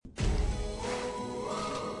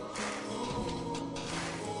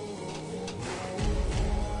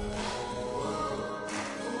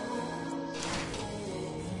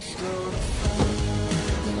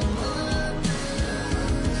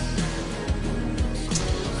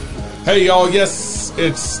Hey, y'all. Yes,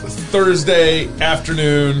 it's Thursday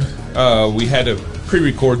afternoon. We had to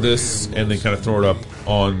pre-record this and then kind of throw it up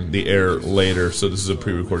on the air later. So this is a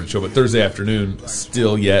pre-recorded show. But Thursday afternoon,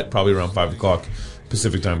 still yet, probably around 5 o'clock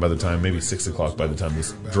Pacific time by the time, maybe 6 o'clock by the time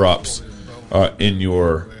this drops in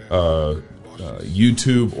your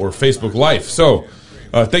YouTube or Facebook Live. So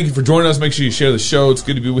thank you for joining us. Make sure you share the show. It's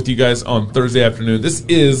good to be with you guys on Thursday afternoon. This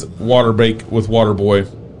is Waterbreak with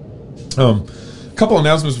Waterboy. Couple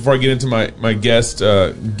announcements before I get into my guest,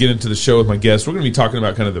 get into the show with my guest. We're going to be talking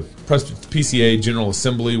about kind of the PCA General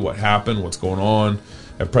Assembly, what happened, what's going on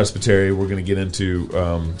at Presbytery. We're going to get into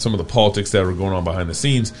some of the politics that are going on behind the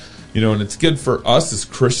scenes. You know, and it's good for us as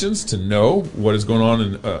Christians to know what is going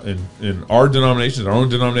on in our denominations, our own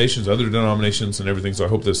denominations, other denominations, and everything. So I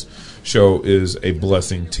hope this show is a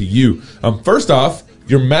blessing to you. First off,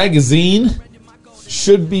 your magazine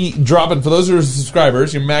should be dropping. For those who are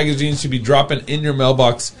subscribers, your magazine should be dropping in your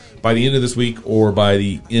mailbox by the end of this week or by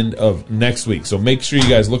the end of next week. So make sure you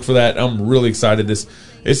guys look for that. I'm really excited. It's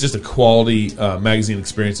just a quality magazine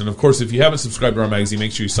experience. And of course, if you haven't subscribed to our magazine,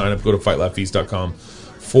 make sure you sign up. Go to fightlaughfeast.com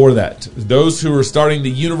for that. Those who are starting the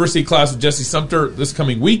university class with Jesse Sumter this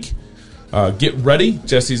coming week, get ready.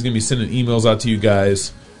 Jesse's going to be sending emails out to you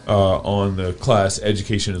guys on the class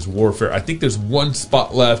Education is Warfare. I think there's one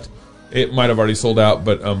spot left. It might have already sold out,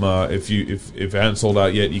 but if it hasn't sold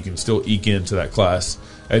out yet, you can still eke into that class.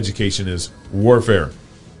 Education is Warfare.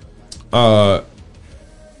 The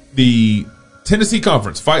Tennessee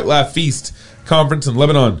Conference, Fight, Laugh, Feast Conference in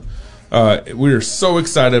Lebanon. We are so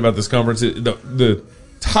excited about this conference. The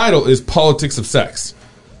title is Politics of Sex.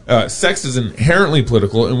 Sex is inherently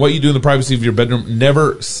political, and what you do in the privacy of your bedroom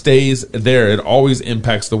never stays there. It always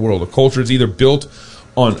impacts the world. A culture is either built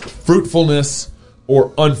on fruitfulness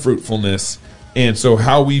or unfruitfulness, and so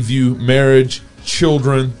how we view marriage,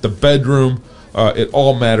 children, the bedroom, it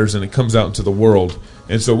all matters, and it comes out into the world.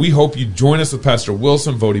 And so we hope you join us with Pastor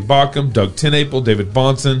Wilson, Vody Bacham, Doug Tenaple, David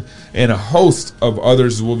Bonson, and a host of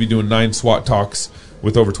others. We'll be doing 9 SWAT talks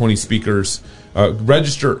with over 20 speakers.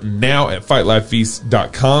 Register now at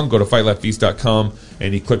fightlaughfeast.com. Go to fightlaughfeast.com,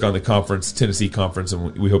 and you click on the conference, Tennessee Conference,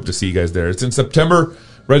 and we hope to see you guys there. It's in September.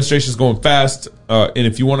 Registration is going fast, and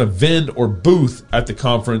if you want to vend or booth at the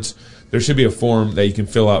conference, there should be a form that you can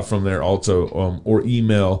fill out from there also, or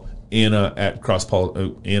email Anna at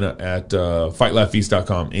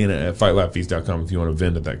fightlaughfeast.com, Anna at fightlaughfeast.com if you want to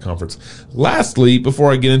vend at that conference. Lastly,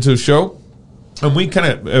 before I get into the show, we kind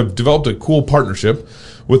of have developed a cool partnership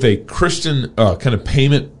with a Christian kind of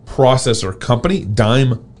payment processor company,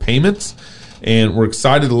 Dime Payments, and we're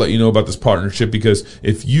excited to let you know about this partnership because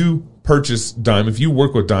if you purchase Dime, if you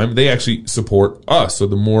work with Dime, they actually support us. So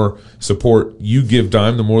the more support you give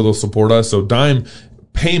Dime, the more they'll support us. So Dime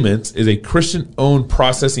Payments is a Christian-owned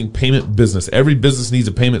processing payment business. Every business needs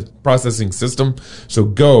a payment processing system. So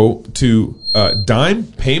go to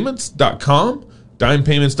dimepayments.com,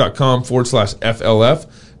 dimepayments.com/FLF,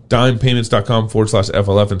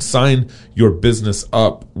 dimepayments.com/FLF, and sign your business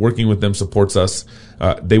up. Working with them supports us.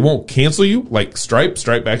 They won't cancel you like Stripe.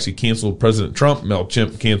 Stripe actually canceled President Trump.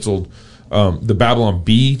 MailChimp canceled the Babylon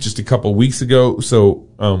Bee just a couple weeks ago. So,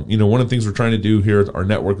 one of the things we're trying to do here at our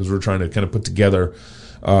network is we're trying to kind of put together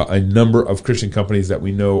a number of Christian companies that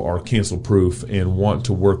we know are cancel-proof and want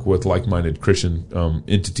to work with like-minded Christian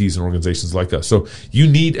entities and organizations like us. So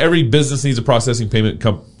every business needs a processing payment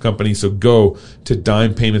company. So go to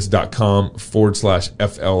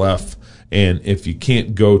dimepayments.com/FLF. And if you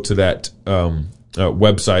can't go to that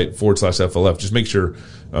website /FLF, just make sure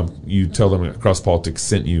you tell them that Cross Politics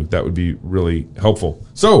sent you. That would be really helpful.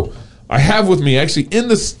 So I have with me actually in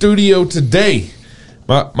the studio today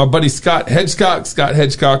my buddy Scott Hedgcock. Scott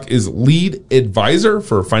Hedgcock is lead advisor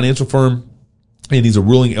for a financial firm, and he's a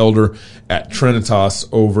ruling elder at Trinitas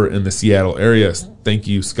over in the Seattle area. Thank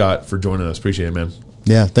you, Scott, for joining us. Appreciate it, man.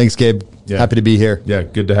 Yeah, thanks, Gabe. Yeah. Happy to be here. Yeah,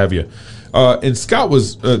 good to have you. And Scott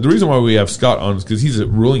was the reason why we have Scott on is because he's a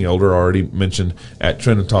ruling elder, already mentioned, at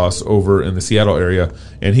Trinitas over in the Seattle area,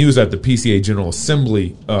 and he was at the PCA General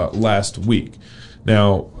Assembly last week.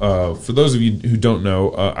 Now, for those of you who don't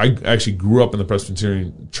know, I actually grew up in the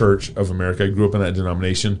Presbyterian Church of America. I grew up in that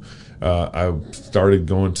denomination. I started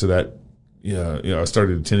going to that. I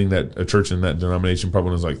started attending a church in that denomination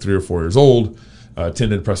probably when I was like 3 or 4 years old.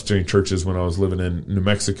 Attended Presbyterian churches when I was living in New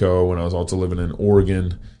Mexico, when I was also living in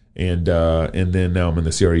Oregon. And then now I'm in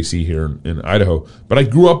the CREC here in Idaho. But I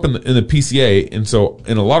grew up in the PCA, and so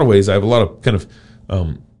in a lot of ways I have a lot of kind of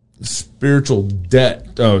spiritual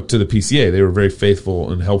debt to the PCA. They were very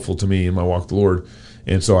faithful and helpful to me in my walk with the Lord.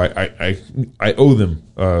 And so I owe them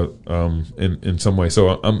in some way.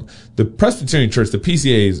 So the Presbyterian Church, the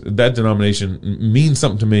PCA, that denomination means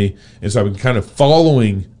something to me. And so I've been kind of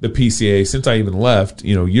following the PCA since I even left,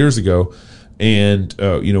 years ago. And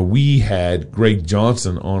we had Greg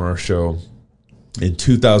Johnson on our show in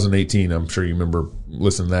 2018. I'm sure you remember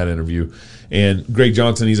listening to that interview. And Greg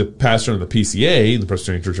Johnson, he's a pastor in the PCA, the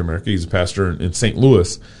Presbyterian Church of America. He's a pastor in St.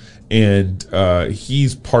 Louis. And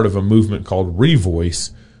he's part of a movement called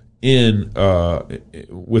Revoice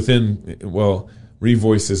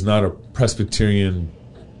Revoice is not a Presbyterian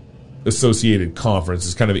associated conference.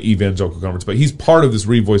 It's kind of an evangelical conference, but he's part of this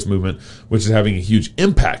Revoice movement, which is having a huge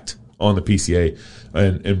impact on the PCA.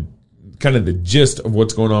 And kind of the gist of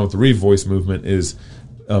what's going on with the Revoice movement is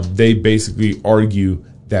they basically argue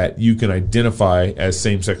that you can identify as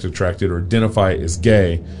same-sex attracted or identify as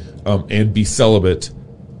gay and be celibate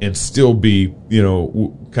and still be,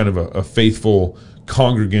 kind of a faithful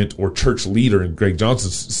congregant or church leader in Greg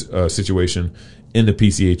Johnson's situation in the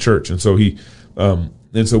PCA church. And so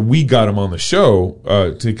so we got him on the show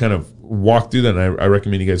to kind of walk through that. And I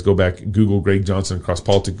recommend you guys go back, Google Greg Johnson Cross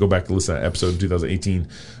Politics, go back and listen to that episode in 2018.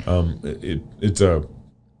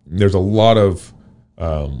 There's a lot of,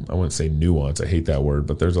 I wouldn't say nuance, I hate that word,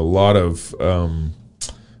 but there's a lot of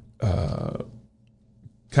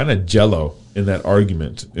kind of jello in that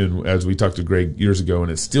argument. And as we talked to Greg years ago, and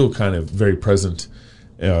it's still kind of very present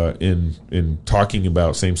in talking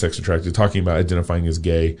about same-sex attracted, talking about identifying as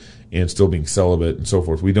gay and still being celibate and so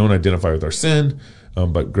forth. We don't identify with our sin,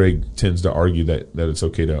 but Greg tends to argue that it's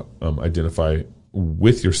okay to identify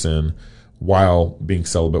with your sin while being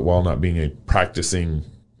celibate, while not being a practicing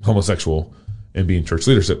homosexual and being church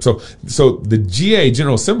leadership. So the GA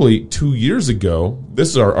General Assembly 2 years ago, this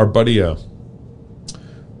is our buddy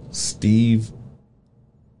Steve,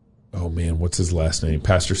 oh man, what's his last name?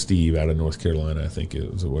 Pastor Steve out of North Carolina, I think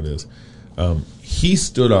is what it is. He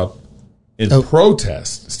stood up in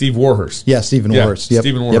protest. Steve Warhurst. Yeah, Stephen Warhurst. Yep.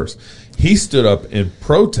 Stephen Warhurst. Yep. He stood up in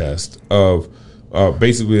protest of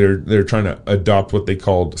basically they're trying to adopt what they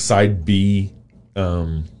called Side B,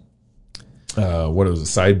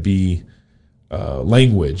 Side B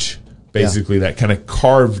language, basically that kind of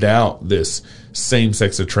carved out this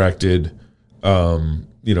same-sex attracted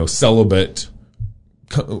celibate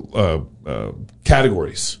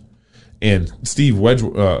categories. And Steve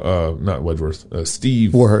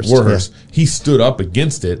Steve Warhurst, he stood up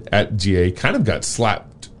against it at GA, kind of got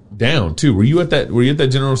slapped down too. Were you at that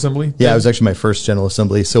General Assembly? Yeah, it was actually my first General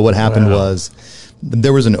Assembly. So what happened was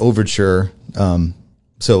there was an overture.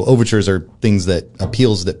 So overtures are things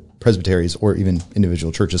appeals that presbyteries or even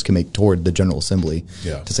individual churches can make toward the General Assembly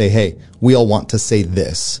to say, hey, we all want to say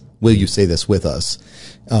this. Will you say this with us?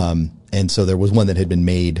 And so there was one that had been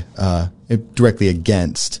made directly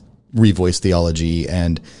against Revoice theology,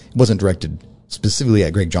 and it wasn't directed specifically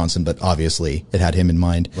at Greg Johnson, but obviously it had him in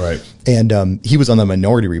mind. Right. And he was on the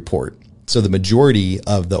minority report. So the majority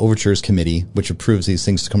of the overtures committee, which approves these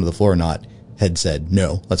things to come to the floor or not, had said,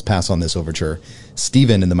 no, let's pass on this overture.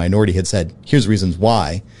 Stephen in the minority had said, here's reasons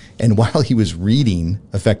why. And while he was reading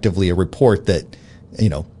effectively a report that,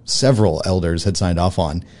 several elders had signed off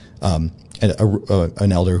on,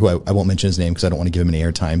 an elder who I won't mention his name because I don't want to give him any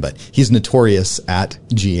airtime, but he's notorious at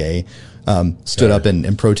GA, stood up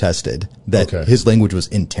and protested that his language was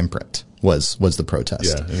intemperate, was the protest.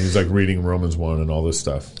 Yeah, and he's like reading Romans 1 and all this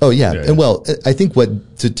stuff. Oh, yeah. And well, I think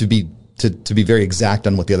to be very exact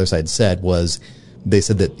on what the other side said was they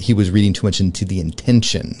said that he was reading too much into the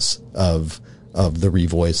intentions of the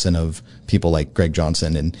Revoice and of people like Greg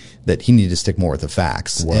Johnson, and that he needed to stick more with the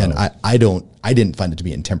facts. Wow. And I didn't find it to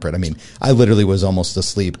be intemperate. I mean, I literally was almost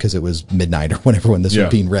asleep because it was midnight or whenever when this was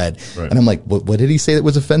being read. Right. And I'm like, what did he say that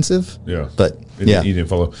was offensive? Yeah. But he didn't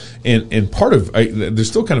follow. And part of, there's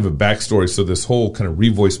still kind of a backstory. So this whole kind of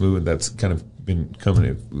Revoice movement that's kind of been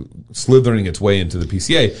slithering its way into the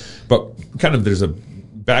PCA, but kind of there's a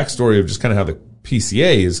backstory of just kind of how the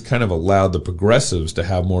PCA has kind of allowed the progressives to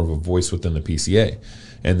have more of a voice within the PCA.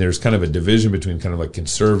 And there's kind of a division between kind of like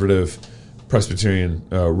conservative Presbyterian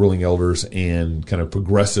ruling elders and kind of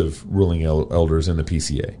progressive ruling elders in the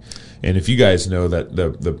PCA. And if you guys know that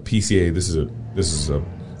the PCA, this is a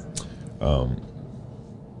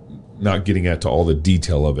not getting into all the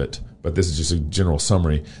detail of it, but this is just a general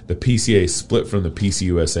summary. The PCA split from the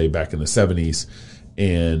PCUSA back in the 70s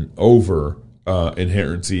and over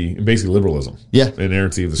inherency, basically liberalism. Yeah.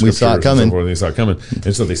 Inerrancy of the scriptures. We saw it coming. And so forth, they saw it coming.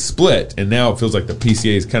 And so they split, and now it feels like the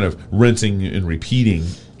PCA is kind of rinsing and repeating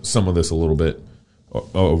some of this a little bit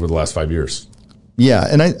over the last 5 years. Yeah,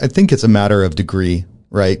 and I think it's a matter of degree,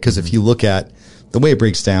 right? Because if you look at the way it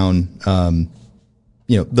breaks down,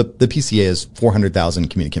 the PCA is 400,000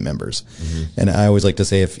 communicant members. And I always like to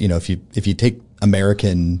say, if you take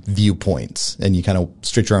American viewpoints and you kind of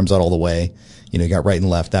stretch your arms out all the way, you got right and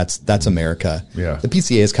left, that's America. Yeah. The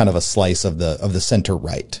PCA is kind of a slice of the center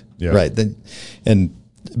right. Yeah. Right.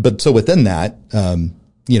 But so within that,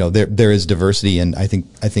 there is diversity. And I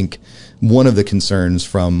think one of the concerns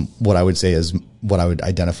from what I would say is what I would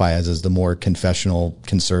identify as the more confessional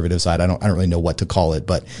conservative side. I don't really know what to call it,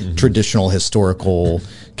 but traditional, historical,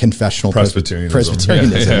 confessional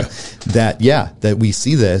Presbyterianism. That we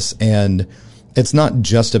see this, and it's not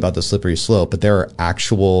just about the slippery slope, but there are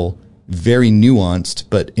actual very nuanced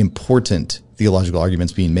but important theological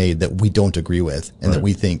arguments being made that we don't agree with, and that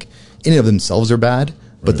we think in and of themselves are bad,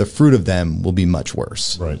 but the fruit of them will be much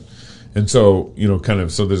worse. Right. And so,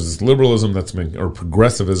 so there's this liberalism or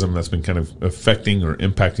progressivism that's been kind of affecting or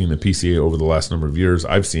impacting the PCA over the last number of years.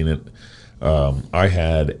 I've seen it. I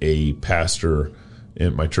had a pastor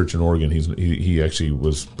in my church in Oregon. He actually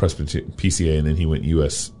was Presbyterian PCA, and then he went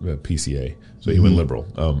US PCA. So he went liberal.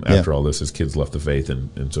 After all this, his kids left the faith,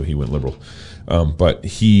 and so he went liberal. But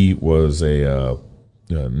he was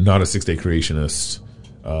not a six-day creationist.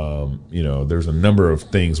 There's a number of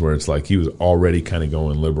things where it's like he was already kind of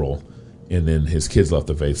going liberal, and then his kids left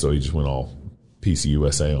the faith, so he just went all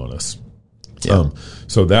PCUSA on us. Yeah.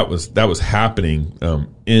 So that was happening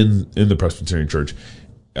in the Presbyterian Church,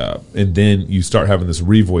 and then you start having this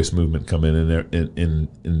revoice movement come in, and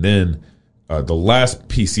then the last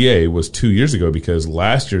PCA was 2 years ago, because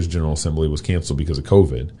last year's General Assembly was canceled because of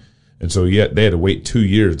COVID, and so they had to wait 2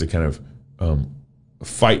 years to kind of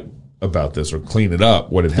fight about this or clean it up,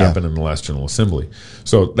 what had happened in the last General Assembly.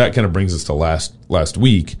 So that kind of brings us to last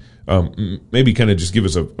week. Maybe kind of just give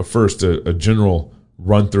us a general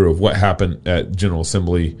run through of what happened at General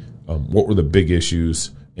Assembly, what were the big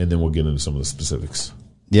issues, and then we'll get into some of the specifics.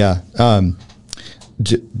 Yeah.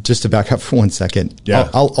 Just to back up for 1 second,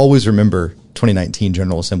 I'll always remember 2019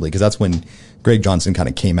 General Assembly, because that's when Greg Johnson kind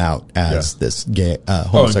of came out as this gay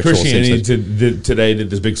homosexual. And Christianity today did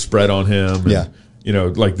this big spread on him. And,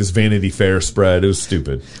 like this Vanity Fair spread. It was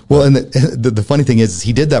stupid. Well, and the funny thing is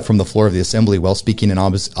he did that from the floor of the assembly while speaking in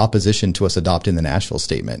opposition to us adopting the Nashville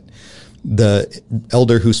Statement. The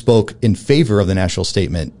elder who spoke in favor of the Nashville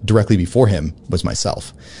Statement directly before him was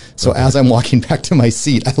myself. So as I'm walking back to my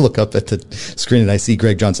seat, I look up at the screen and I see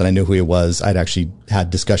Greg Johnson. I knew who he was. I'd actually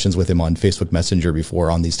had discussions with him on Facebook Messenger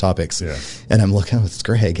before on these topics. Yeah. And I'm looking, it's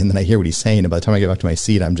Greg. And then I hear what he's saying. And by the time I get back to my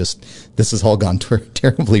seat, this has all gone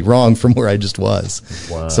terribly wrong from where I just was.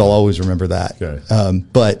 Wow. So I'll always remember that.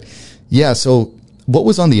 Okay. So what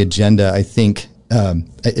was on the agenda, I think,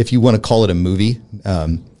 if you want to call it a movie,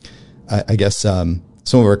 I guess some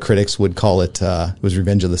of our critics would call it was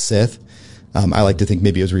Revenge of the Sith. I like to think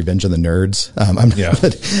maybe it was Revenge of the Nerds.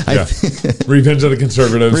 Revenge of the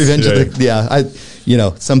Conservatives.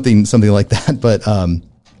 Something like that. But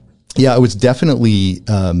it was definitely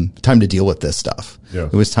time to deal with this stuff. Yeah.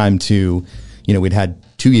 It was time to, we'd had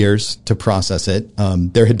 2 years to process it.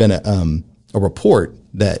 There had been a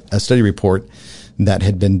study report that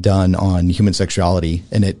had been done on human sexuality,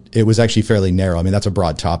 and it was actually fairly narrow. I mean, that's a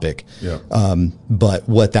broad topic. Yeah. But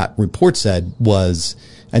what that report said was,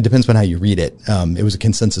 it depends on how you read it. It was a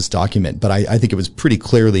consensus document, but I think it was pretty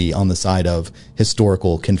clearly on the side of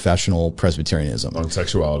historical confessional Presbyterianism. On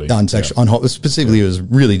sexuality. Specifically, it was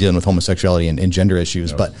really dealing with homosexuality and gender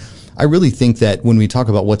issues. Yeah. But I really think that when we talk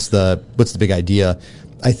about what's the big idea,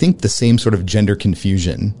 I think the same sort of gender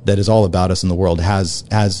confusion that is all about us in the world has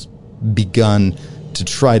begun to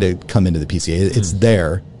try to come into the PCA. It's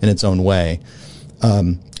there in its own way.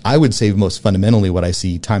 I would say most fundamentally what I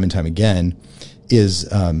see time and time again is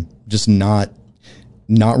just not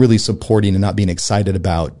really supporting and not being excited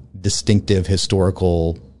about distinctive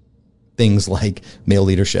historical things like male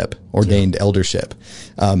leadership, ordained eldership.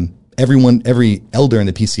 Every elder in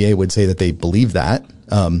the PCA would say that they believe that,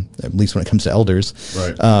 at least when it comes to elders.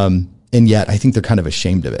 Right. And yet I think they're kind of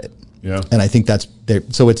ashamed of it. Yeah. And I think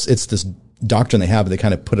so it's this doctrine they have, they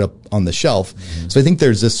kind of put it up on the shelf. Mm-hmm. So I think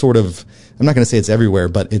there's this sort of, I'm not going to say it's everywhere,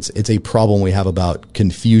 but it's a problem we have about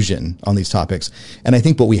confusion on these topics. And I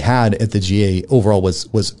think what we had at the GA overall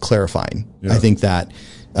was clarifying. Yeah. I think that,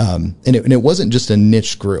 and it wasn't just a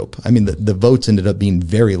niche group. I mean, the votes ended up being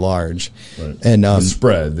very large. Right. And the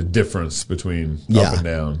spread, the difference between up and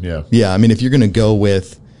down. Yeah. Yeah. I mean, if you're going to go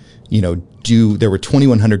with, there were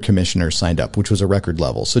 2,100 commissioners signed up, which was a record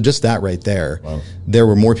level. So just that right there, wow. There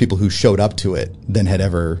were more people who showed up to it than had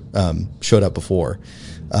ever showed up before.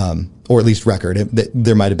 or at least record.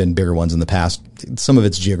 There might have been bigger ones in the past. Some of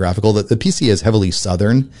it's geographical. The PCA is heavily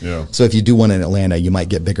southern. Yeah. So if you do one in Atlanta, you might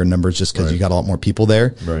get bigger numbers just because you got a lot more people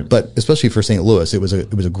there. Right. But especially for St. Louis, it was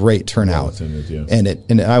a great turnout. Yeah.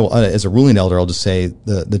 And I will, as a ruling elder, I'll just say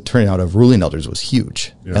the turnout of ruling elders was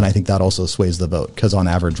huge. Yeah. And I think that also sways the vote because on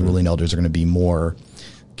average, ruling elders are going to be more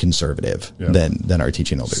conservative than our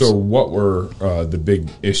teaching elders. So what were the big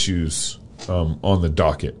issues on the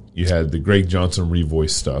docket? You had the Greg Johnson revoice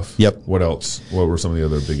stuff. Yep. What else? What were some of the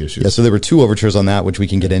other big issues? Yeah, so there were two overtures on that, which we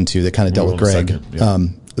can get into that kind of dealt with Greg.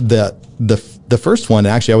 The first one,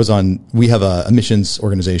 actually, we have a missions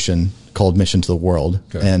organization called Mission to the World.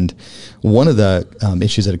 Okay. And one of the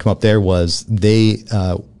issues that had come up there was they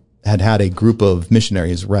had a group of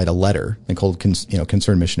missionaries write a letter and called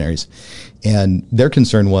concerned missionaries. And their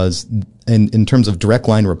concern was in terms of direct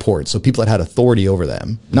line reports. So people that had authority over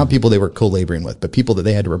them, not people they were co-laboring with, but people that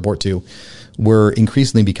they had to report to, were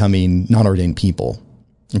increasingly becoming non-ordained people.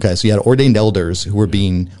 Okay. So you had ordained elders who were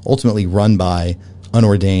being ultimately run by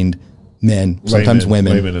unordained men, sometimes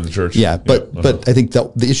women. Laymen in the church. Yeah. But I think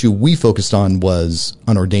the issue we focused on was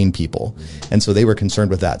unordained people. And so they were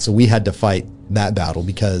concerned with that. So we had to fight that battle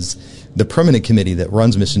because the permanent committee that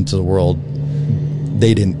runs Mission to the World,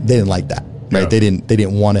 they didn't like that, right? Yeah. They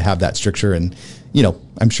didn't want to have that stricture. And,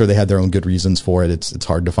 I'm sure they had their own good reasons for it. It's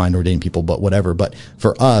hard to find ordained people, but whatever. But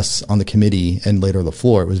for us on the committee and later on the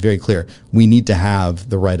floor, it was very clear we need to have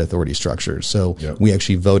the right authority structures. So we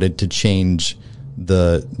actually voted to change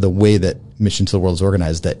the way that Mission to the World is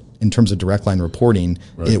organized, that in terms of direct line reporting,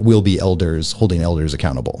 it will be elders holding elders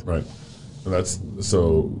accountable. Right. And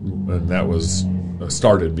that was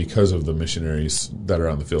started because of the missionaries that are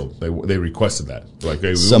on the field. They requested that. Like,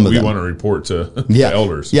 hey, we want to report to the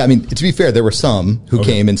elders. Yeah, I mean, to be fair, there were some who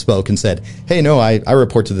came and spoke and said, hey, no, I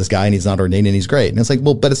report to this guy and he's not ordained and he's great. And it's like,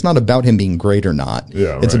 well, but it's not about him being great or not.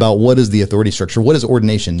 Yeah, it's about what is the authority structure? What does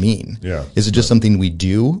ordination mean? Yeah. Is it just something we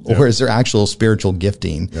do? Or is there actual spiritual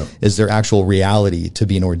gifting? Yeah. Is there actual reality to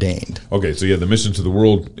being ordained? Okay, so you had the Mission to the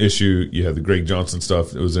World issue. You had the Greg Johnson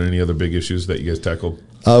stuff. Was there any other big issues that you guys tackled?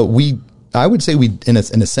 I would say in a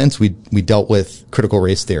sense, we dealt with critical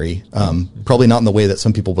race theory. Probably not in the way that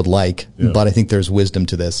some people would like, but I think there's wisdom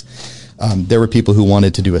to this. There were people who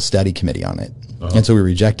wanted to do a study committee on it. And so we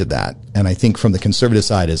rejected that. And I think from the conservative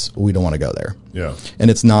side is we don't want to go there. Yeah. And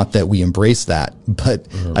it's not that we embrace that, but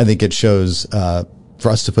I think it shows, for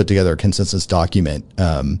us to put together a consensus document,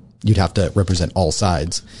 you'd have to represent all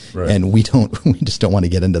sides. Right. And we just don't want to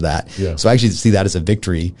get into that. Yeah. So I actually see that as a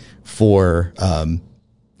victory for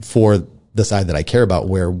the side that I care about,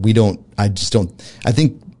 where I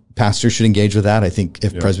think pastors should engage with that. I think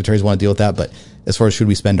if Presbyterians want to deal with that, but as far as should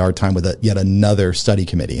we spend our time with yet another study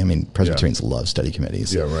committee? I mean, Presbyterians love study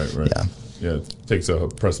committees. Yeah, right. Yeah, it takes a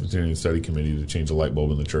Presbyterian study committee to change a light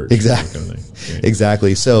bulb in the church. Exactly. Kind of thing.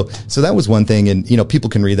 Exactly. So that was one thing, and people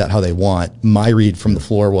can read that how they want. My read from the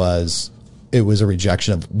floor was it was a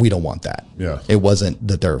rejection of we don't want that. Yeah. It wasn't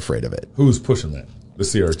that they're afraid of it. Who was pushing that? The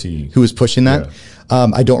CRT. Who was pushing that? Yeah.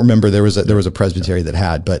 I don't remember. There was a presbytery that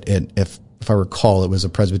had, but if I recall, it was a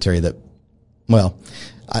presbytery that. Well,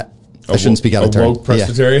 I shouldn't speak out of turn. Woke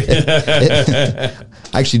presbytery. Yeah.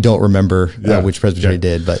 I actually don't remember which presbytery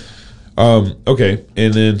did, but. Okay,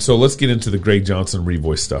 and then so let's get into the Greg Johnson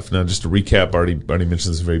revoice stuff. Now, just to recap, I already mentioned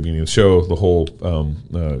this at the very beginning of the show. The whole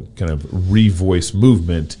kind of revoice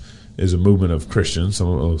movement is a movement of Christians, some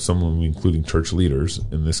of them including church leaders.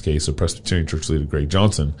 In this case, a Presbyterian church leader, Greg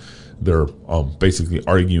Johnson. They're basically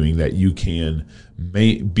arguing that you can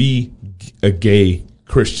be a gay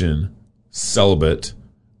Christian celibate,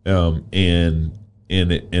 and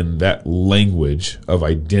that language of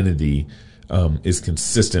identity is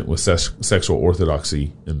consistent with sexual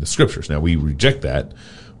orthodoxy in the scriptures. Now, we reject that.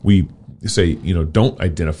 We say, don't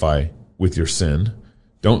identify with your sin.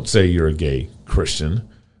 Don't say you're a gay Christian.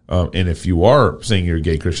 And if you are saying you're a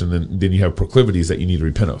gay Christian, then you have proclivities that you need to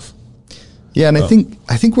repent of. Yeah, and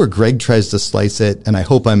I think where Greg tries to slice it, and I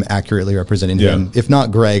hope I'm accurately representing him. If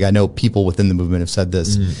not Greg, I know people within the movement have said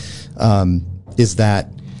this, is that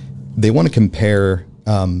they want to compare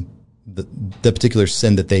the particular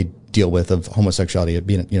sin that they deal with of homosexuality,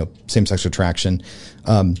 being same-sex attraction.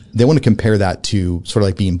 They want to compare that to sort of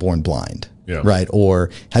like being born blind, right, or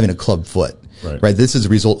having a club foot, right? This is a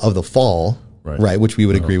result of the fall. Right, which we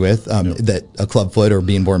would agree with, that a club foot or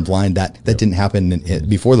being born blind, that didn't happen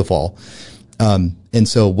before the fall. And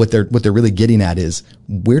so what they're really getting at is,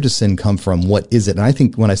 where does sin come from? What is it? And I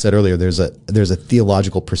think when I said earlier, there's a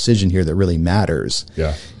theological precision here that really matters.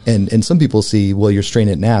 Yeah. And some people see, well, you're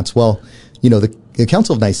straining at gnats. Well, the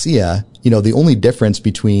Council of Nicaea, the only difference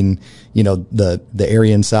between, the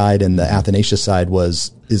Arian side and the Athanasius side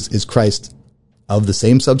is Christ of the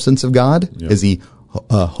same substance of God? Yep. Is he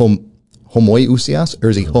homoousios or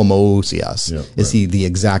is he homoousios? Yep, is he the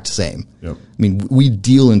exact same? Yep. I mean, we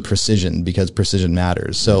deal in precision because precision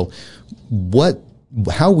matters. So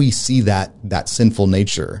how we see that sinful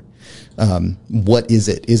nature, what is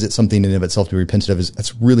it? Is it something in and of itself to be repented of?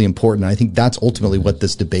 That's really important. And I think that's ultimately what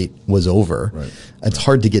this debate was over. Right. It's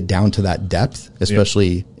hard to get down to that depth,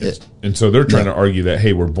 especially. And so they're trying to argue that,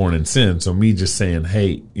 hey, we're born in sin. So me just saying,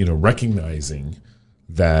 hey, recognizing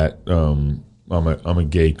that, I'm a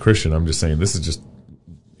gay Christian. I'm just saying this is just,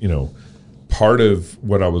 part of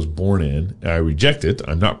what I was born in. I reject it.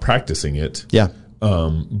 I'm not practicing it. Yeah.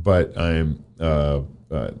 But I'm,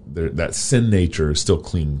 that sin nature is still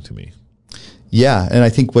clinging to me. Yeah, and I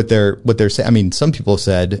think what they're saying. I mean, some people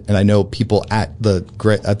said, and I know people at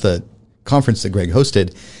the conference that Greg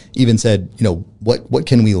hosted even said, what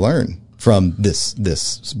can we learn from this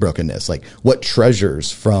brokenness? Like, what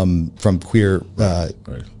treasures from queer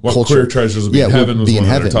what culture? Queer treasures will be in heaven was one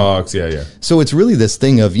of their talks. Yeah. So it's really this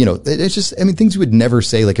thing of, it's just, I mean, things you would never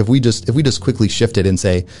say. Like if we just quickly shifted and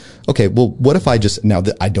say, okay, well, what if I just, now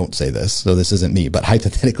that I don't say this, so this isn't me, but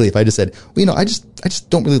hypothetically, if I just said, well, I just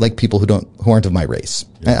don't really like people who aren't of my race.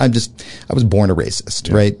 Yeah. I was born a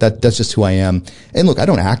racist, right? That's just who I am. And look, I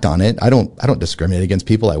don't act on it. I don't discriminate against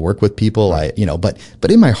people. I work with people. Right.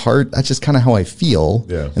 But in my heart, that's just kind of how I feel.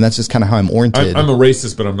 Yeah. And that's just kind of how I'm oriented. I'm a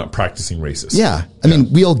racist, but I'm not practicing racist. Yeah. I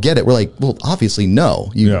mean, we all get it. We're like, well, obviously,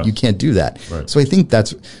 no, you can't do that. Right. So I think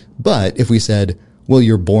but if we said, well,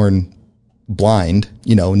 you're born blind,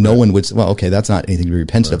 no one would say, well, okay, that's not anything to be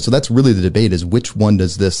repented of. So that's really the debate is which one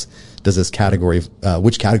does this category,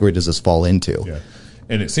 which category does this fall into? Yeah.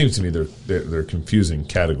 And it seems to me they're confusing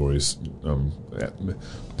categories.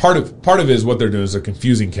 Part of it is what they're doing is they're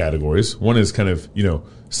confusing categories. One is kind of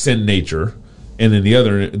sin nature, and then the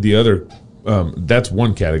other that's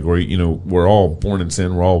one category. We're all born in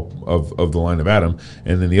sin. We're all of the line of Adam,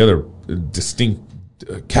 and then the other distinct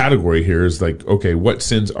category here is like, okay, what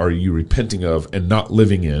sins are you repenting of and not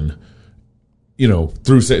living in?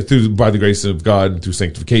 Through by the grace of God and through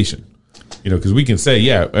sanctification. Because we can say,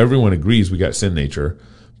 yeah, everyone agrees we got sin nature,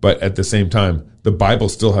 but at the same time, the Bible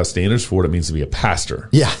still has standards for what it means to be a pastor.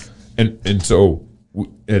 Yeah. And so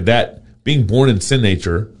that being born in sin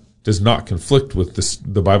nature does not conflict with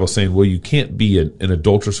the Bible saying, well, you can't be an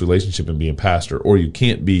adulterous relationship and be a pastor, or you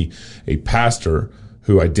can't be a pastor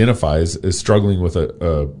who identifies as struggling with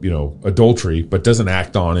adultery, but doesn't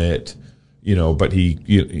act on it. But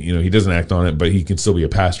he doesn't act on it, but he can still be a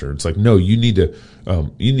pastor. It's like, no, you need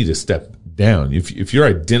to step down. If you're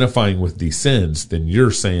identifying with these sins, then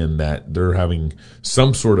you're saying that they're having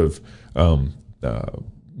some sort of,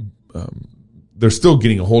 they're still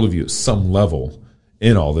getting a hold of you at some level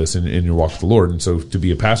in all this in your walk with the Lord. And so to be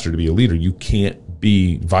a pastor, to be a leader, you can't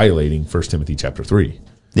be violating 1 Timothy chapter 3.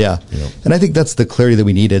 Yeah. And I think that's the clarity that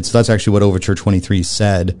we needed. So that's actually what Overture 23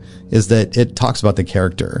 said, is that it talks about the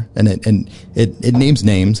character and it names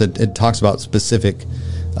names. It talks about specific,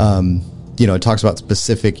 it talks about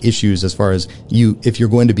specific issues as far as if you're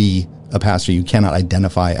going to be a pastor, you cannot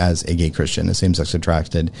identify as a gay Christian, a same-sex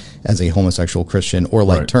attracted, as a homosexual Christian, or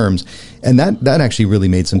like terms. And that actually really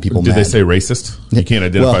made some people mad. Did they say racist? You can't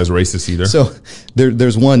identify as racist either? So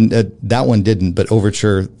there's one, that one didn't, but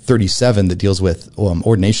Overture 37 that deals with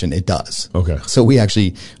ordination, it does. Okay. So we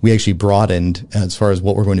actually broadened as far as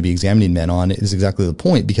what we're going to be examining men on is exactly the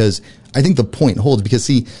point, because I think the point holds, because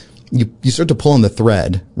see, you start to pull on the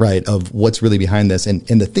thread, right, of what's really behind this. And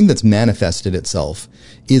the thing that's manifested itself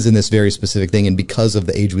is in this very specific thing. And because of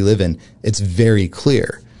the age we live in, it's very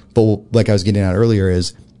clear. But like I was getting at earlier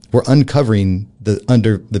is we're uncovering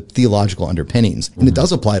the theological underpinnings. And it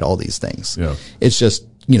does apply to all these things. Yeah. It's just,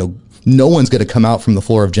 no one's going to come out from the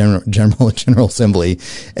floor of General Assembly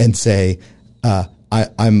and say, I'm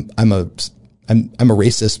a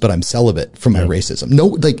racist, but I'm celibate from my racism.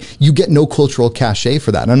 No, you get no cultural cachet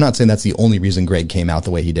for that. And I'm not saying that's the only reason Greg came out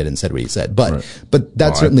the way he did and said what he said, but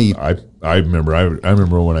that's certainly. I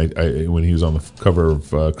remember when he was on the cover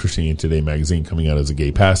of Christianity Today magazine coming out as a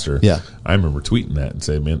gay pastor. Yeah. I remember tweeting that and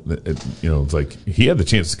saying, man, it's like he had the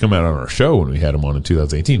chance to come out on our show when we had him on in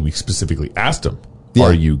 2018. We specifically asked him,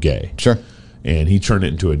 are you gay? Sure. And he turned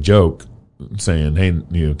it into a joke, saying, hey,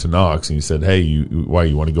 to Knox, and he said, hey, why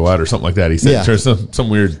you want to go out or something like that. He said some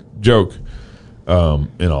weird joke,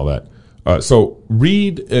 and all that. So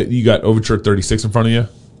read, you got Overture 36 in front of you?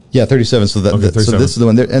 Yeah, 37. So 37. So this is the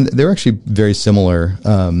one, and they're actually very similar.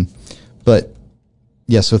 But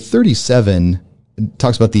yeah, so 37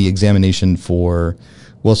 talks about the examination for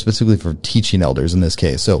Well, specifically for teaching elders in this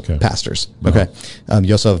case. So pastors. Okay.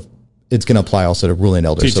 You also have, it's going to apply also to ruling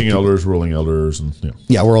elders. Teaching elders, ruling elders. And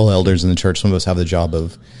yeah, we're all elders in the church. Some of us have the job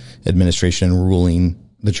of administration and ruling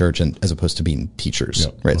the church, and as opposed to being teachers.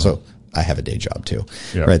 Right. So I have a day job too.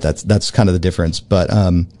 Right. That's kind of the difference. But,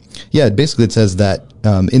 basically it says that,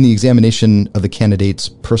 in the examination of the candidate's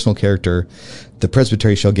personal character, the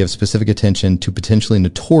presbytery shall give specific attention to potentially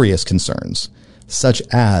notorious concerns, such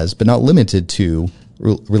as, but not limited to,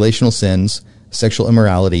 relational sins, sexual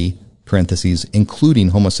immorality, parentheses, including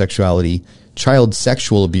homosexuality, child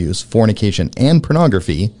sexual abuse, fornication, and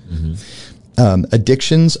pornography,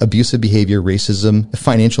 addictions, abusive behavior, racism,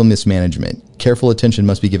 financial mismanagement. Careful attention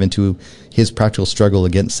must be given to his practical struggle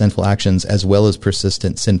against sinful actions as well as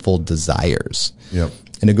persistent sinful desires.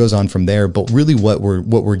 And it goes on from there. But really what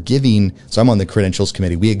we're giving, so I'm on the credentials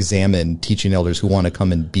committee. We examine teaching elders who want to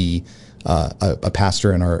come and be a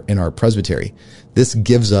pastor in our presbytery. This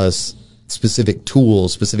gives us specific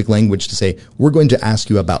tools, specific language to say, we're going to ask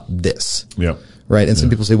you about this. Right. And some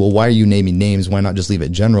people say, well, why are you naming names? Why not just leave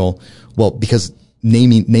it general? Well, because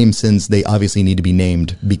name sins, they obviously need to be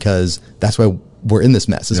named, because that's why we're in this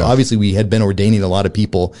mess. So obviously we had been ordaining a lot of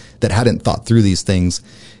people that hadn't thought through these things.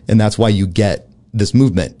 And that's why you get this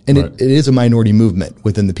movement. And it is a minority movement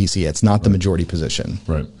within the PCA. It's not the majority position.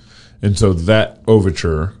 Right. And so that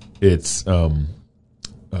overture, it's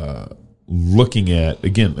looking at,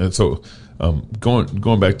 again, and so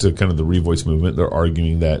going back to kind of the Revoice movement, they're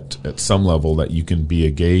arguing that at some level that you can be a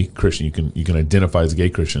gay Christian, you can identify as a gay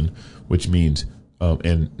Christian, which means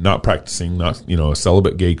and not practicing, not a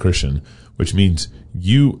celibate gay Christian, which means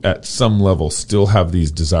you at some level still have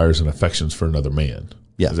these desires and affections for another man.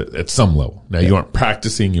 At some level. Now you aren't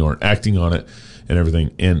practicing, you aren't acting on it, and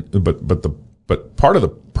everything. But part of the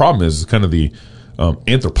problem is kind of the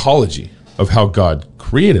anthropology of how God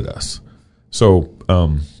created us. So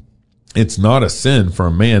it's not a sin for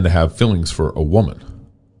a man to have feelings for a woman.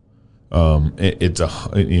 It's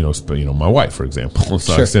my wife, for example. It's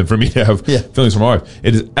not a sin for me to have feelings for my wife.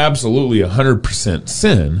 It is absolutely 100%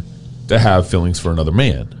 sin to have feelings for another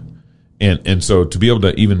man, and so to be able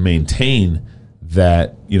to even maintain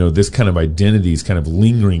that, this kind of identity is kind of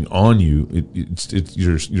lingering on you.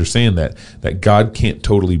 You're saying that God can't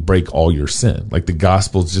totally break all your sin. Like the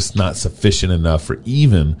gospel is just not sufficient enough for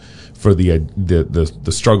the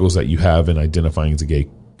struggles that you have in identifying as a gay,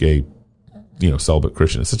 celibate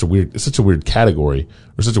Christian. It's such a weird category,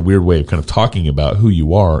 or such a weird way of kind of talking about who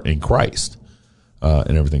you are in Christ,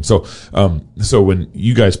 and everything. So when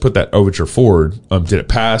you guys put that overture forward, did it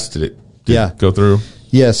pass? Did it go through?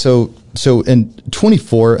 Yeah. So in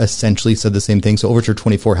 24 essentially said the same thing. So overture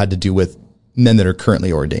 24 had to do with men that are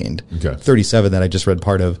currently ordained. 37 that I just read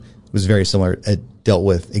part of was very similar. It dealt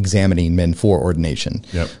with examining men for ordination.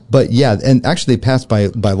 But and actually they passed by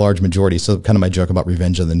large majority. So kind of my joke about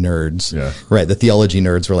Revenge of the Nerds, right? The theology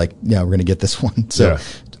nerds were like, we're going to get this one. So,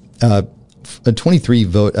 a 23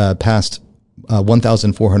 vote, passed,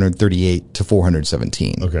 1,438 to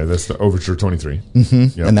 417. Okay. That's the overture 23.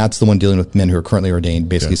 And that's the one dealing with men who are currently ordained,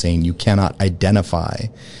 basically saying you cannot identify,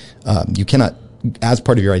 as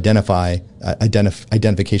part of your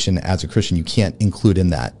identification as a Christian, you can't include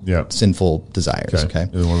in that sinful desires. Okay.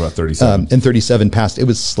 And what about 37? And 37 passed.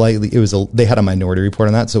 They had a minority report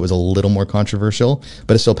on that, so it was a little more controversial,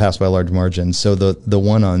 but it still passed by a large margin. So the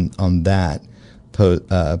one on that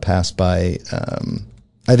passed by,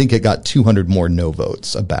 I think it got 200 more no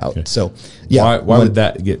votes about. So why would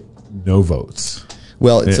that get no votes?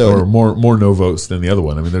 Well, or more no votes than the other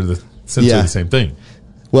one. I mean, they're essentially the same thing.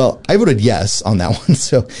 Well, I voted yes on that one.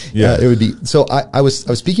 So it would be. So I was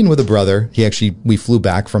speaking with a brother. We flew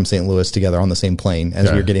back from St. Louis together on the same plane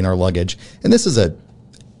as we were getting our luggage. And this is an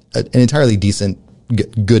entirely decent,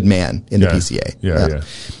 good man in the PCA.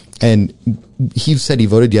 And he said he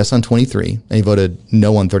voted yes on 23 and he voted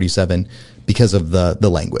no on 37 because of the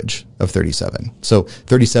language of 37. So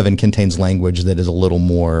 37 contains language that is a little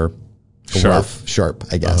more sharp,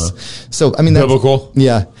 I guess. So, I mean, that's biblical.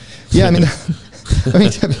 Yeah. I mean,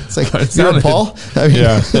 it's like, you're Paul? I mean,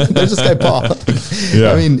 there's this guy, Paul.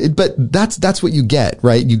 I mean, but that's what you get,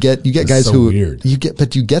 right? You get guys so who, weird. you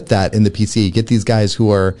get that in the PCA. You get these guys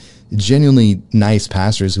who are genuinely nice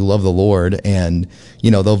pastors who love the Lord, and,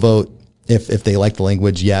 they'll vote if they like the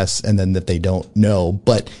language, yes, and then if they don't, no.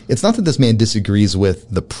 But it's not that this man disagrees with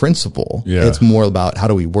the principle. It's more about how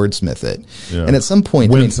do we wordsmith it. And at some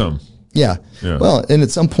point, win some. Well, and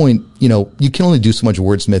at some point, you can only do so much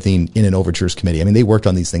wordsmithing in an overtures committee. I mean, they worked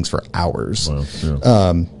on these things for hours.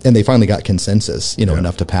 And they finally got consensus,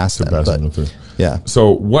 enough to pass them.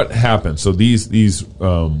 So what happened? So these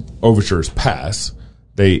overtures pass.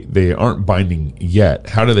 they aren't binding yet.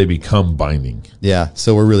 How do they become binding? Yeah.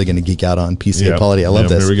 So we're really going to geek out on PCA polity. I love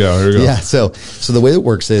this. Here we go. Yeah. So the way it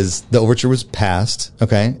works is the overture was passed.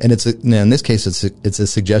 Okay. And in this case, it's a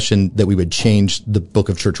suggestion that we would change the Book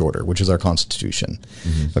of Church Order, which is our constitution.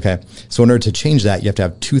 Mm-hmm. Okay. So in order to change that, you have to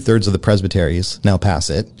have 2/3 of the presbyteries now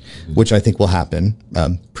pass it, which I think will happen,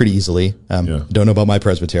 pretty easily. Don't know about my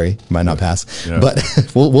presbytery. Might not pass, but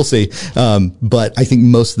we'll see. But I think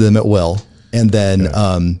most of them it will. And then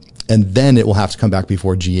it will have to come back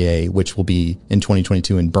before GA, which will be in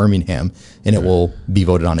 2022 in Birmingham, and it will be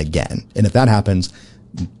voted on again. And if that happens,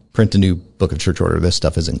 print a new Book of Church Order. This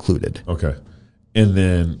stuff is included. Okay. And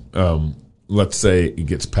then, let's say it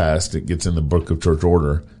gets passed, it gets in the Book of Church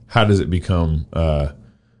Order. How does it become,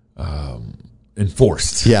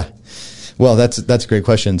 enforced? Yeah. Well, that's a great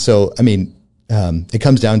question. So, I mean, it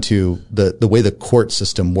comes down to the way the court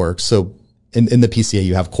system works. So, in the PCA,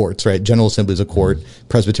 you have courts, right? General Assembly is a court.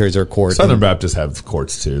 Presbyteries are a court. Southern Baptists have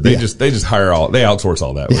courts too. They just hire they outsource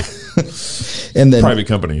all that with and then private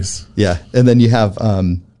companies. Yeah. And then you have,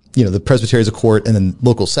 the presbytery is a court, and then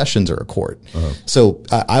local sessions are a court. Uh-huh. So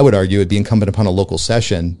I would argue it'd be incumbent upon a local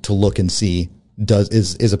session to look and see,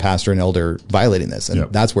 is a pastor and elder violating this?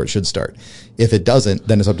 And that's where it should start. If it doesn't,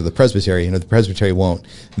 then it's up to the presbytery. And if the presbytery won't,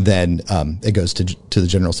 then, it goes to the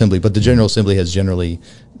General Assembly. But the General Assembly has generally,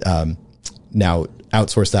 now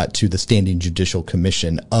outsource that to the Standing Judicial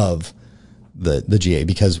Commission of the GA,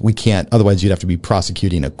 because we can't, otherwise you'd have to be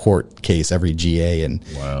prosecuting a court case every GA, and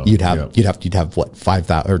you'd have what,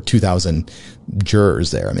 5,000 or 2,000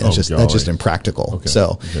 jurors there. I mean, that's just impractical. Okay.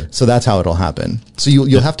 So that's how it'll happen. So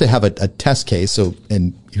you'll have to have a test case. So,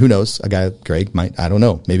 and who knows, a guy, Greg might, I don't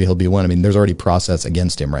know, maybe he'll be one. I mean, there's already process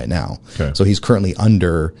against him right now. Okay. So he's currently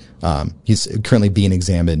he's currently being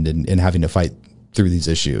examined and having to fight through these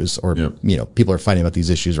issues, or, people are fighting about these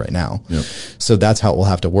issues right now. Yep. So that's how it will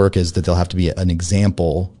have to work, is that there'll have to be an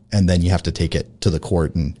example, and then you have to take it to the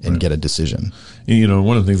court and get a decision.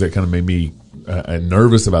 One of the things that kind of made me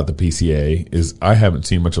nervous about the PCA is I haven't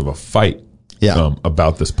seen much of a fight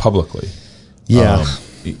about this publicly. Yeah.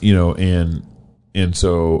 And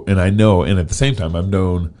I know, and at the same time, I've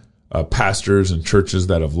known pastors and churches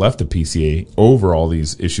that have left the PCA over all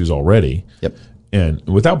these issues already. Yep. And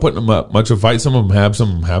without putting them up much of a fight, some of them have, some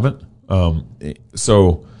of them haven't.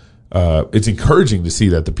 So it's encouraging to see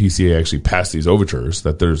that the PCA actually passed these overtures,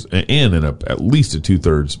 that there's, and in at least a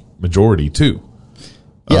 2/3 majority too.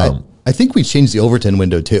 Yeah, I think we changed the Overton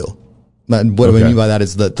window too. What I mean by that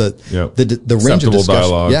is the range of discussion.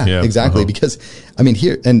 Dialogue. Yeah, exactly. Because I mean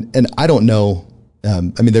here, and I don't know. I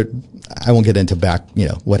mean, I won't get into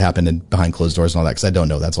what happened behind closed doors and all that, because I don't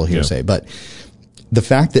know. That's all hearsay. But the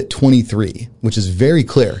fact that 23, which is very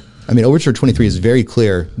clear, I mean, Overture 23 is very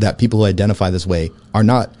clear that people who identify this way are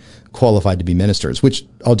not qualified to be ministers, which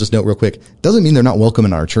I'll just note real quick, doesn't mean they're not welcome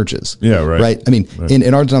in our churches. Yeah, right. Right? I mean,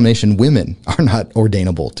 in our denomination, women are not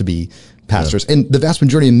ordainable to be pastors. Yeah. And the vast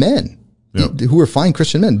majority of men who are fine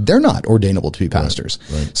Christian men, they're not ordainable to be pastors.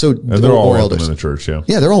 Right. So and they're all welcome in the church. Yeah.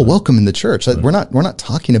 Yeah, they're all welcome in the church. Right. We're not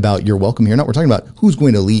talking about you're welcome here. We're talking about who's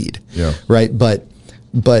going to lead. Yeah. Right. But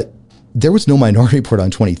there was no minority report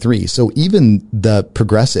on 23. So even the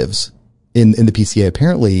progressives in the PCA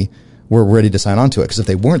apparently were ready to sign on to it, because if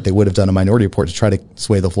they weren't, they would have done a minority report to try to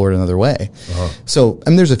sway the floor another way. Uh-huh. So, I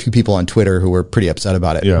mean, there's a few people on Twitter who were pretty upset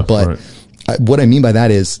about it. Yeah, but what I mean by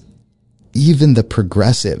that is even the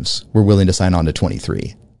progressives were willing to sign on to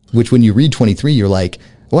 23, which when you read 23, you're like,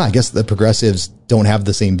 well, I guess the progressives don't have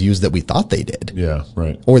the same views that we thought they did. Yeah,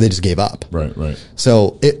 right. Or they just gave up. Right.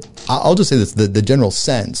 So I'll just say this, the general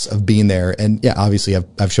sense of being there, and obviously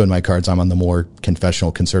I've shown my cards. I'm on the more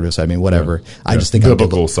confessional conservative side. I mean, whatever. Yeah. I just think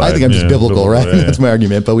biblical side. I think I'm just biblical, right? Yeah. That's my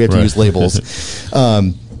argument, but we have to use labels.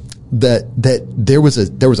 That there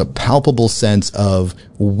was a palpable sense of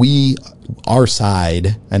our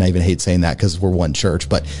side, and I even hate saying that because we're one church,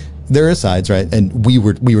 but there are sides, right? And we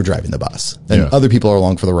were driving the bus, and other people are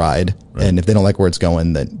along for the ride. Right. And if they don't like where it's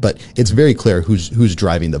going, but it's very clear who's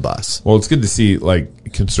driving the bus. Well, it's good to see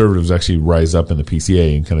conservatives actually rise up in the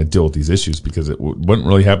PCA and kind of deal with these issues, because it wasn't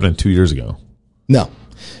really happening 2 years ago. No.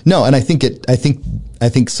 And I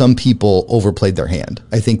think some people overplayed their hand.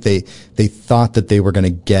 I think they thought that they were going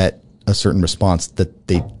to get a certain response that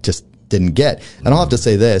they just didn't get. And I'll have to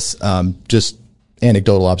say this, just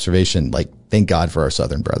anecdotal observation, thank God for our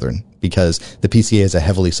Southern brethren, because the PCA is a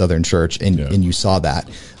heavily Southern church, and you saw that.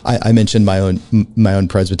 I mentioned my own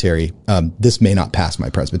presbytery. This may not pass my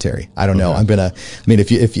presbytery. I don't know.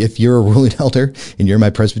 If you're a ruling elder and you're my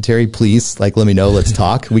presbytery, please let me know. Let's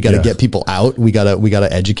talk. We got to get people out. We got to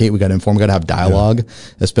educate. We got to inform. We got to have dialogue,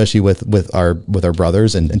 especially with our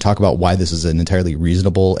brothers, and talk about why this is an entirely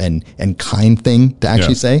reasonable and kind thing to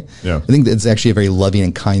actually say. Yeah. I think it's actually a very loving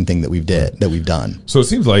and kind thing that we've done. So it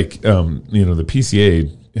seems like the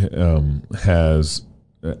PCA has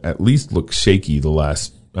at least looked shaky the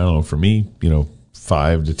last, I don't know, for me,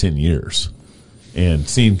 5 to 10 years, and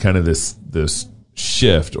seeing kind of this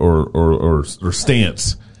shift or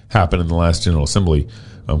stance happen in the last General Assembly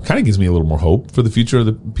kind of gives me a little more hope for the future of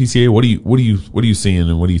the PCA. What are you seeing,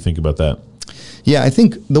 and what do you think about that? Yeah, I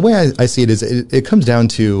think the way I see it is it comes down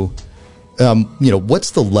to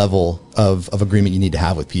what's the level of agreement you need to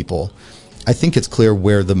have with people. I think it's clear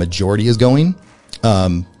where the majority is going.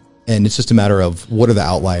 And it's just a matter of what are the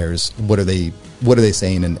outliers? What are they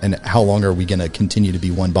saying? And how long are we going to continue to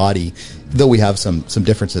be one body? Though we have some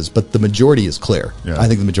differences, but the majority is clear. Yeah. I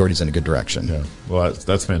think the majority is in a good direction. Yeah. Well,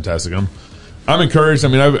 that's fantastic. I'm encouraged. I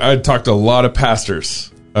mean, I talked to a lot of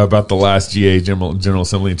pastors about the last GA General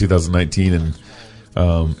Assembly in 2019, and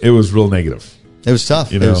it was real negative. It was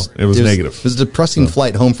tough. It was negative. It was a depressing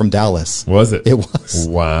flight home from Dallas. Was it? It was.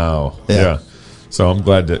 Wow. Yeah. So I'm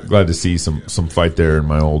glad to see some fight there in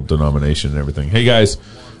my old denomination and everything. Hey guys,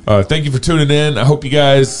 thank you for tuning in. I hope you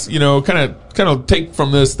guys, kind of take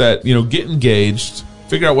from this that, get engaged,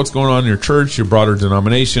 figure out what's going on in your church, your broader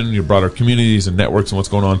denomination, your broader communities and networks, and what's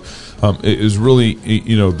going on. It is really,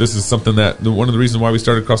 this is something that one of the reasons why we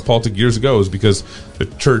started Cross Politics years ago is because the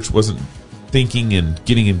church wasn't thinking and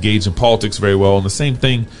getting engaged in politics very well, and the same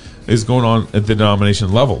thing is going on at the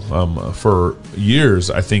denomination level. For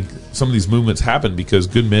years, I think some of these movements happen because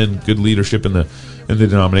good men, good leadership in the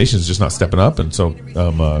denomination is just not stepping up, and so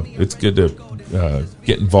it's good to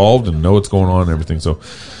get involved and know what's going on and everything. So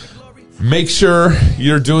make sure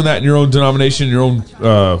you're doing that in your own denomination, your own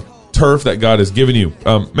turf that God has given you.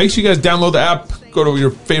 Make sure you guys download the app. Go to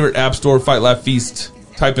your favorite app store, Fight Laugh Feast.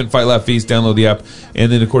 Type in Fight Laugh Feast, download the app,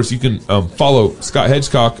 and then of course you can follow Scott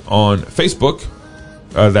Hedgcock on Facebook.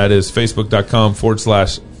 That is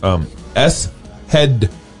facebook.com/S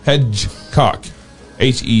Hedgcock,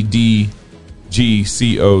 HEDGCOCK,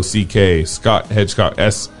 Scott Hedgcock,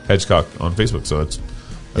 S Hedgcock on Facebook. So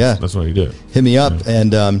that's what he did. Hit me up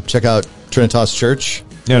and check out Trinitas Church.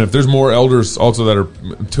 Yeah, and if there's more elders also that are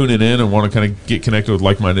tuning in and want to kind of get connected with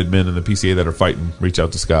like-minded men in the PCA that are fighting, reach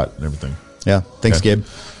out to Scott and everything. Yeah. Thanks, Gabe.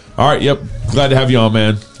 All right. Yep. Glad to have you on,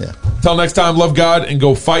 man. Yeah. Till next time, love God and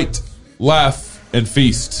go fight, laugh, and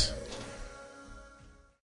feast.